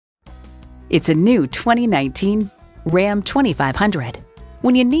It's a new 2019 Ram 2500.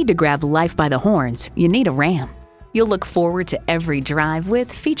 When you need to grab life by the horns, you need a Ram. You'll look forward to every drive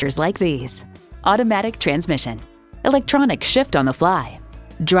with features like these: automatic transmission, electronic shift on the fly,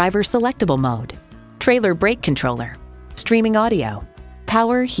 driver selectable mode, trailer brake controller, streaming audio,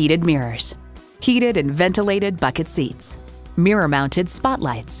 power heated mirrors, heated and ventilated bucket seats, mirror-mounted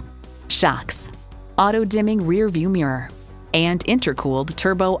spotlights, shocks, auto-dimming rear-view mirror, and intercooled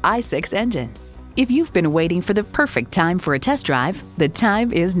turbo i6 engine. If you've been waiting for the perfect time for a test drive, the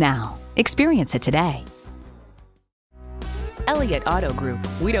time is now. Experience it today. Elliott Auto Group.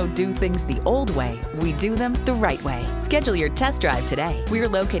 We don't do things the old way, we do them the right way. Schedule your test drive today. We're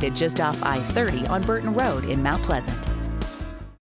located just off I-30 on Burton Road in Mount Pleasant.